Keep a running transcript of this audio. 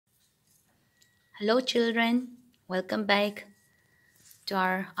Hello children, welcome back to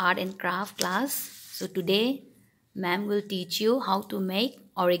our art and craft class. So today ma'am will teach you how to make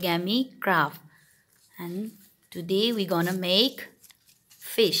origami craft, and today we're gonna make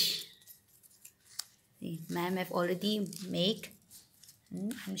fish. Ma'am have already made,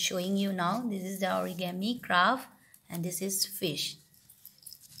 I'm showing you now. This is the origami craft and this is fish.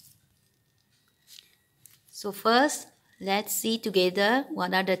 So first let's see together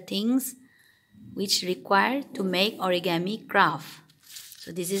what are the things which require to make origami craft.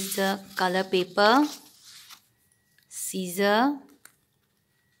 So this is the color paper, scissor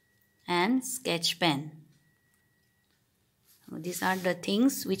and sketch pen. So these are the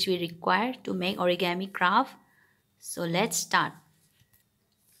things which we require to make origami craft. So let's start.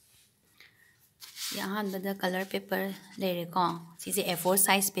 यहाँ बदा color paper ले रहे को सीधे A4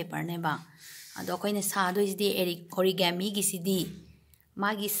 size paper ने बा अदो कोई ने सादो इस दी origami की सीधी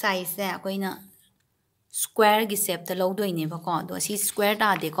मागी size है कोई ना square की shape ता लो दो इन्हें बको दो सी square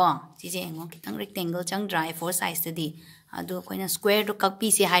ता दे को सीधे एंगो कितने rectangle चंग dry A4 size ता दी अदो कोई ना square तो कब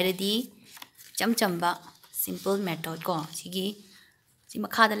पीसे हाई दी चम चंबा simple method को सीगी सी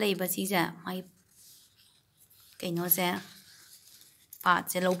मखादा ले बस सीजा माई कहीं नो से पार्ट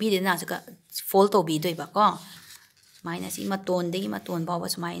से लो भी देना सका fold तो भी दो इबा को माइना सी मतोन बाव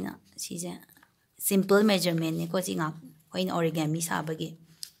बस माइना सीजे simple measurement ने को सी गा कोई ना origami साबगे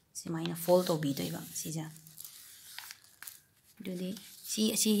सी माइना fold तो भी दो इबा सीजा दुदी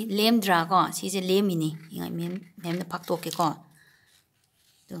सी लेम ड्रा को सीजे लेम इनी यहाँ मेम ने पक तो के को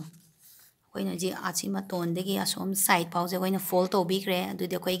तो कोई ना जी आची मतोन देगी असोम साइड पाव से कोई ना fold तो भी करे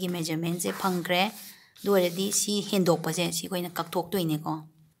दुदी कोई की measurement से फंग करे दो रेडी सी हैंडोक पजे सी कोई ना कक्थोक तो इने को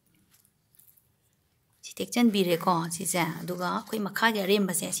सी टेक्चन बी रे को सी से दुगा कोई मखा के रेम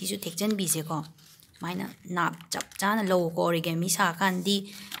बसे सी जो टेक्चन बी से को माइना नाप चप चाना लो को origami सा कान दी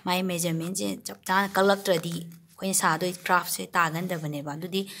माइ मेजरमेंट से चप चाना कलेक्टर दी कोई सा दो क्राफ्ट से तागन द बने बा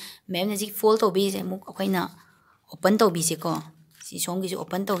दुदी मैम ने जी फोल्ड तो बी से मुक कोई ना ओपन तो बी से को सी सोंग की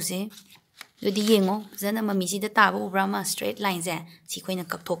ओपन तो से दुदी येंगो जना मम्मी सी द ताबो उब्रा मा स्ट्रेट लाइन से सी कोई ना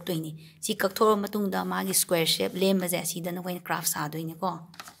कक्थोक तो इनी सी कक्थोर मतुंग दा मागी स्क्वायर शेप लेम बजे सी दन कोई क्राफ्ट सा दो इने को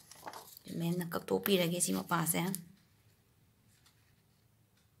मैम ना कक्थोक पी रगे सी मा पास है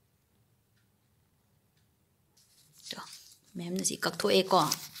तो मैम ने सी कक्थो एक को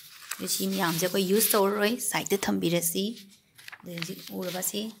सी मियाम से कोई यूज तो रोई साइड ते थम बी रसी दे जी उरबा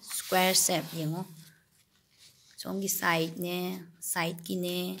सी स्क्वायर शेप येंगो सोंगी साइड ने साइड की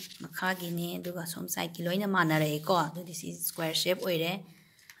ने मखा की ने दुगा सोम साइड की लोइना माना रहे को दो दिस इज स्क्वायर शेप ओइरे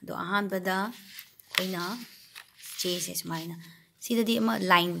दो अहान बदा कोइना चे से स्माइना सीददी अमा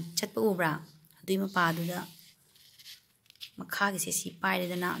लाइन चटप उब्रा दुई म पादुदा मखा की से सी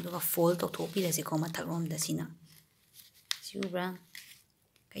पाइरेदना दुगा फोल्ड तो थोपी रसे को मथक रोम द सिना सी उब्रा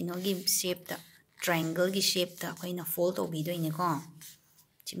कइनो गी शेप ता ट्रायंगल की शेप ता कोइना फोल्ड तो भी दोइने को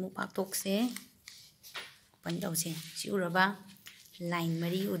चिमु पाक तोक से पंदौ से सिउरबा लाइन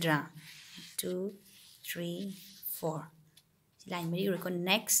मरी उद्रा 2 3 4 लाइन मरी उरको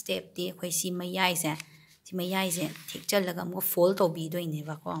नेक्स्ट स्टेप दी कोई सी मयाई से ठीक चल लगा हमको फोल्ड तो भी दोइने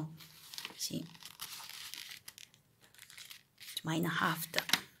बा को सी माइना हाफ द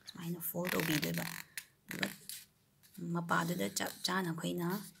माइना फोल्ड तो भी दोबा मपादु द चप चाना खोइना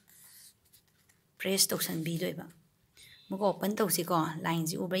प्रेस तोसन भी दोबा मुको ओपन तो सी को लाइन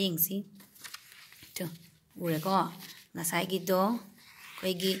से उबा यंगसी तो उरे को नसाई की दो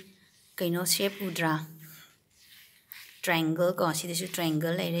कोई की कइनो शेप उद्रा ट्रायंगल को सिदसु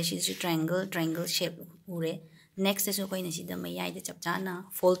ट्रायंगल लेरे सिदसु ट्रायंगल शेप उरे नेक्स्ट से कोई न सिदा मयाई दे चपचाना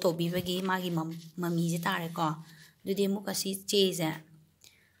फोल्ड तो बीबगी मागी मम्मी जे तारे को दुदे मुक असि चे जे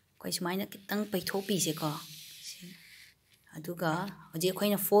कोई सुमाइना कितंग पैथोपी से को अदुगा होजे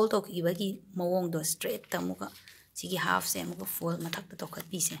कोइना फोल्ड तो इबगी मवोंग दो स्ट्रेट त मुक सिगी हाफ से मुक फोल्ड मथक तो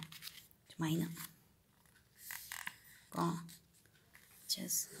खतपी से सुमाइना को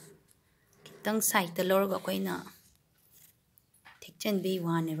जस्ट कितंग साइड त लोरगा कोइना ठेक्चन बी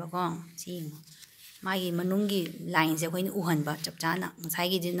वाने बको सी मागी मनुंगी लाइन से कोइना उहनबा चपचाना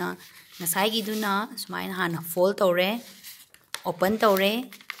नसाई दुना सुमाइना हाना फोल्ड तौरे ओपन तौरे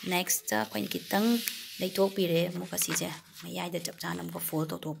नेक्स्ट कोइन कितंग लेथोक पिरे मुका सिजे मयाई द चपचाना मुका फोल्ड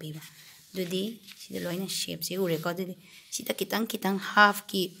तो पीबा दुदी सिदा लोइना शेप से उरे को दुदी सिदा कितंग हाफ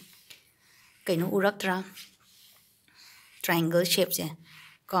की कइनो उरक्त्रा ट्रायंगल शेप से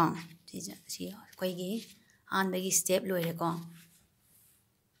को सी कोई की आन बगी स्टेप लोइरे को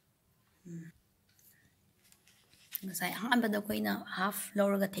नसाई हान बदा कोइना हाफ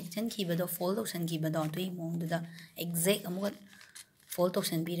लोरगा टेक्चन की बदो फोल्ड तोसन की बदो तुई मोंग दुदा एग्जैक्ट अमुक फोल्ड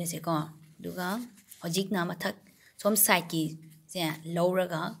तोसन बीरे से को दुगा होजिक ना मथक सोम साइड की से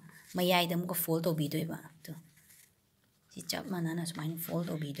लोरगा mayai dam ko fold to bi doi ba to si chap mana na smain fold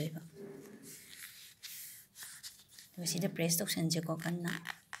to bi doi ba to si da press to san je ko kan na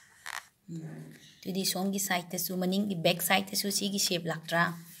to di song gi side te su maning gi back side te su si gi shape laktra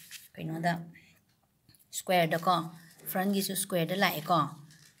kaino da square da ko front gi su square da lai ko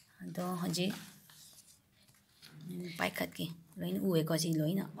do haji pai khat ki loin uwe ko si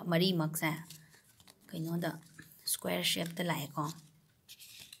loin mari mak sa kaino da square shape da lai ko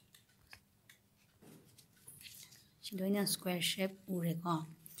loina square shape ure ko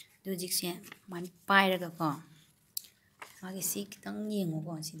do jik se man pai ra ko magi si kitang yengo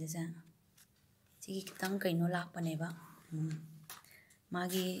ko si da sa si kitang kaino lak pa ne ba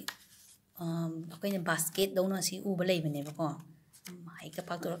magi akoina basket do no si uba lei bane ba ko hai ka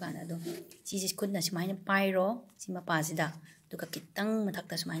pak to ka na do si si khud na si mai na pai ro si ma pa si da to ka kitang mathak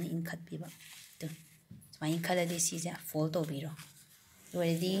ta mai in khat pi ba to mai khala de si ja fold to bi ro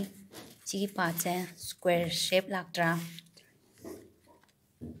already si ki pa che square shape laktra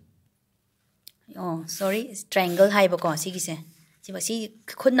oh sorry triangle hai ba ko si ki se si ba si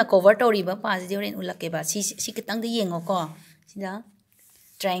khud na cover to ri ba pa si de ren ulak ke ba si kitang de yengo ko si da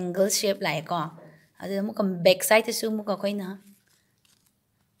triangle shape lai ko adu mu kam back side te su mu ko koina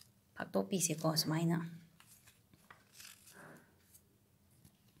phak to pi se ko smai na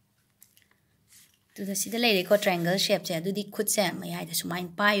tu da si da lai ko triangle shape se adu di khud se mai hai da smai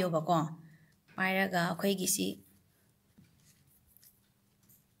pai yo ba ko pai ra ga khoi gi si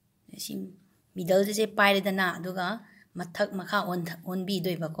middle je pai re da na adu ga mathak makha on bi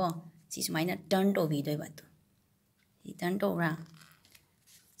doi ba ko si smai na turn to bi doi ba tu si turn to ra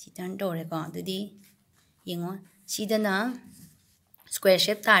si turn to re ko adu di yengo si da na square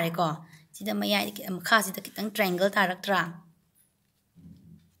shape ta re ko si da mayai makha si da kitang triangle ta rak tra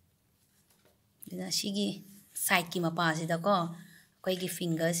da si gi side ki ma pa si da ko koi gi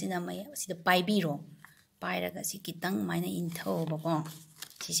finger si na mai si da pai bi ro pai ra ga si kitang mai na in tho ba ko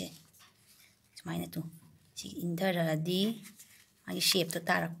si se mai na tu si in tha ra di ai shape to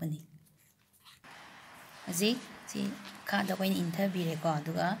ta rak pa ni aji si kha da koi in tha bi re ko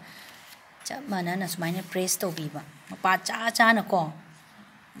du ga chap mana na smai na press to bi ba ma pa cha cha na ko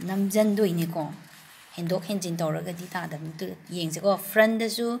nam jan doi ni ko hendok henjin to ra ga di ta da tu yeng se ko front da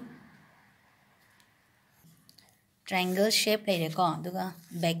su triangle shape le re ko du ga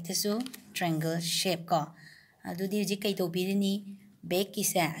back da su triangle shape ko adu di ji kai to bi ni back ki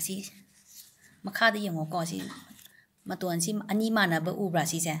sa si makha da yengo ko si maton si ani mana ba ubra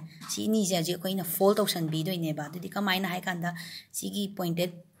si sa si ni ja je koina fold to san bi doi ne ba du di ka mai na hai kan da si gi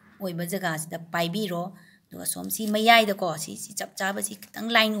pointed oi ba jaga si da pai bi ro do som si mayai da ko si chap cha ba si kitang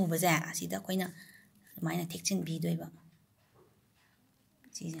line u ba ja si da koina mai na thek chin bi doi ba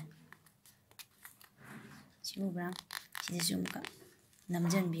si ja si ubra si da sum ka nam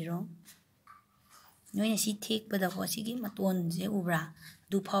jan bi ro noi na si thek ba da ko si gi maton je ubra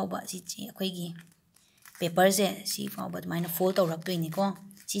du phau ba si chi akhoi gi paper je si phau ba mai na fold to rak doi ni ko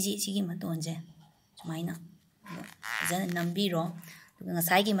si gi maton je mai na jan nam bi ro nga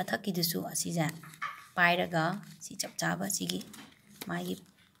sai gi mathak ki du su asi ja pai ra ga si chap cha ba si gi mai gi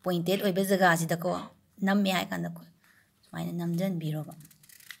pointed oi ba jaga si da ko nam me ai kan da ko mai na nam jan bi ro ba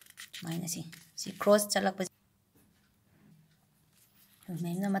mai na si cross chalak ba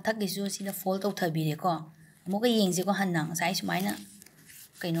mai na mathak gi su si da fold to tha bi re ko mo ga yeng ji ko han nang sai su mai na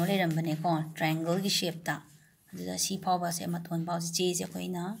kai no le ram ba ne ko triangle gi shape ta adu da si phau ba se maton phau ji je koi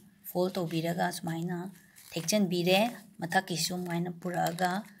na fold to bi ra ga su mai na thekchen bi re mathak ki su mai na pura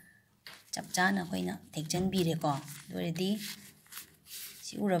ga chap cha na koi na thekchen bi re ko do re di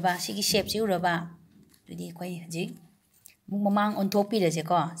si ura ba si gi shape si ura ba du di koi ji mu mamang on thok pi re je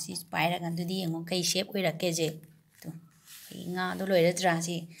ko si pai ra ga du di ngo kai shape oi ra ke je tu kai nga do loi ra tra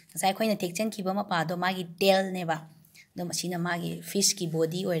si sai koi na thekchen ki ba ma pa do ma gi tail ne ba do ma si na ma gi fish ki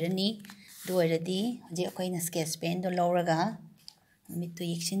body oi ra ni do oi ra di je koi na sketch pen do lo ra ga mit tu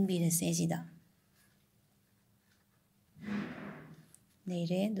yeksin bi re se ji da nei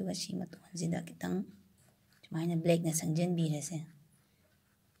re du ga si ma to ji da kitang mai na black na sangjen bi re se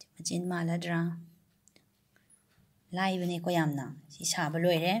machin ma la dra lai bane ko yam na si sa ba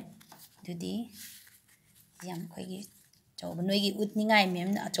loi re du di yam khoi gi chau ba noi gi ut ni ngai mem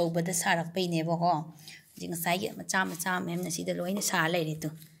na chau ba da sa rak pai ne ba ko ji nga sai gi macha mem na si da loi na sa lai re tu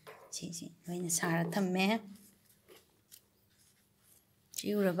si loi na sa ra tham me chi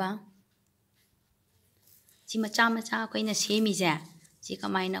ura ba si macha khoi na se mi ja si ka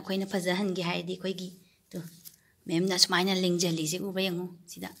mai na khoi na phaja han gi hai di khoi gi tu mem na smai na ling jali si u ba yang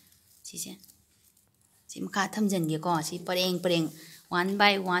si da si se si makha tham jan ge ko si pareng one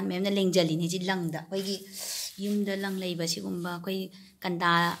by one mem na ling jali ni ji lang da khoi gi yum da lang lei ba si gum ba khoi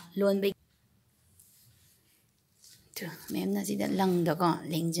ꯀꯟꯗꯥ ꯂꯣꯟꯕꯩ ꯃꯦꯝꯅ ꯁꯤꯗ ꯂꯪꯗꯀꯣ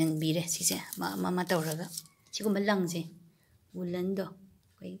ꯂꯦꯡꯖꯟꯕꯤꯔꯦ ꯁꯤꯁꯦ ꯑꯃ ꯇꯧꯔꯒ ꯁꯤꯒꯨꯝꯕ ꯂꯪꯁꯦ ꯋꯨꯂꯟꯗꯣ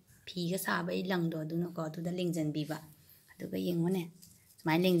ꯑꯩꯈꯣꯏ ꯐꯤꯒ ꯁꯥꯕꯒꯤ ꯂꯪꯗꯣ ꯑꯗꯨꯅꯀꯣ ꯑꯗꯨꯗ ꯂꯦꯡꯖꯟꯕꯤꯕ ꯑꯗꯨꯒ ꯌꯦꯡꯉꯨꯅꯦ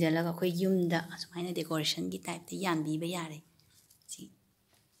ꯁꯨꯃꯥꯏꯅ ꯂꯦꯡꯖꯜꯂꯒ ꯑꯩꯈꯣꯏ ꯌꯨꯝꯗ ꯁꯨꯃꯥꯏꯅ ꯗꯦꯀꯣꯔꯦꯁꯟꯒꯤ ꯇꯥꯏꯞꯇ ꯌꯥꯟꯕꯤꯕ ꯌꯥꯔꯦ ꯁꯤ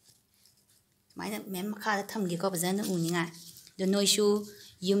ꯁꯨꯃꯥꯏꯅ ꯃꯦꯝ ꯃꯈꯥꯗ ꯊꯝꯒꯦꯀꯣ ꯐꯖꯅ ꯎꯅꯤꯡꯉꯥꯏ ꯑꯗꯣ ꯅꯣꯏꯁꯨ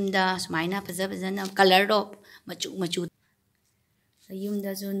ꯌꯨꯝꯗ ꯁꯨꯃꯥꯏꯅ ꯐꯖꯅ ꯀꯂꯔꯗꯣ ꯃꯆꯨ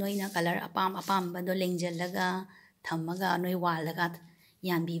ꯌꯨꯝꯗꯁꯨ ꯅꯣꯏꯅ ꯀꯂꯔ ꯑꯄꯥꯝꯕꯗꯣ ꯂꯦꯡꯖꯜꯂꯒ ꯊꯝꯃꯒ ꯅꯣꯏ ꯋꯥꯜꯂꯒ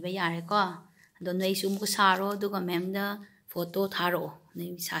ꯌꯥꯟꯕꯤꯕ ꯌꯥꯔꯦꯀꯣ ꯑꯗꯣ ꯅꯣꯏꯁꯨ ꯑꯃꯨꯛ ꯁꯥꯔꯣ ꯑꯗꯨꯒ ꯃꯦꯝꯗ ꯐꯣꯇꯣ ꯊꯥꯔꯛꯑꯣ ꯅꯣꯏ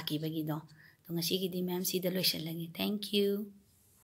ꯁꯥꯈꯤꯕꯒꯤꯗꯣ ꯑꯗꯣ ꯉꯁꯤꯒꯤꯗꯤ ꯃꯦꯝ ꯁꯤꯗ ꯂꯣꯏꯁꯤꯜꯂꯒꯦ ꯊꯦꯡꯛ ꯌꯨ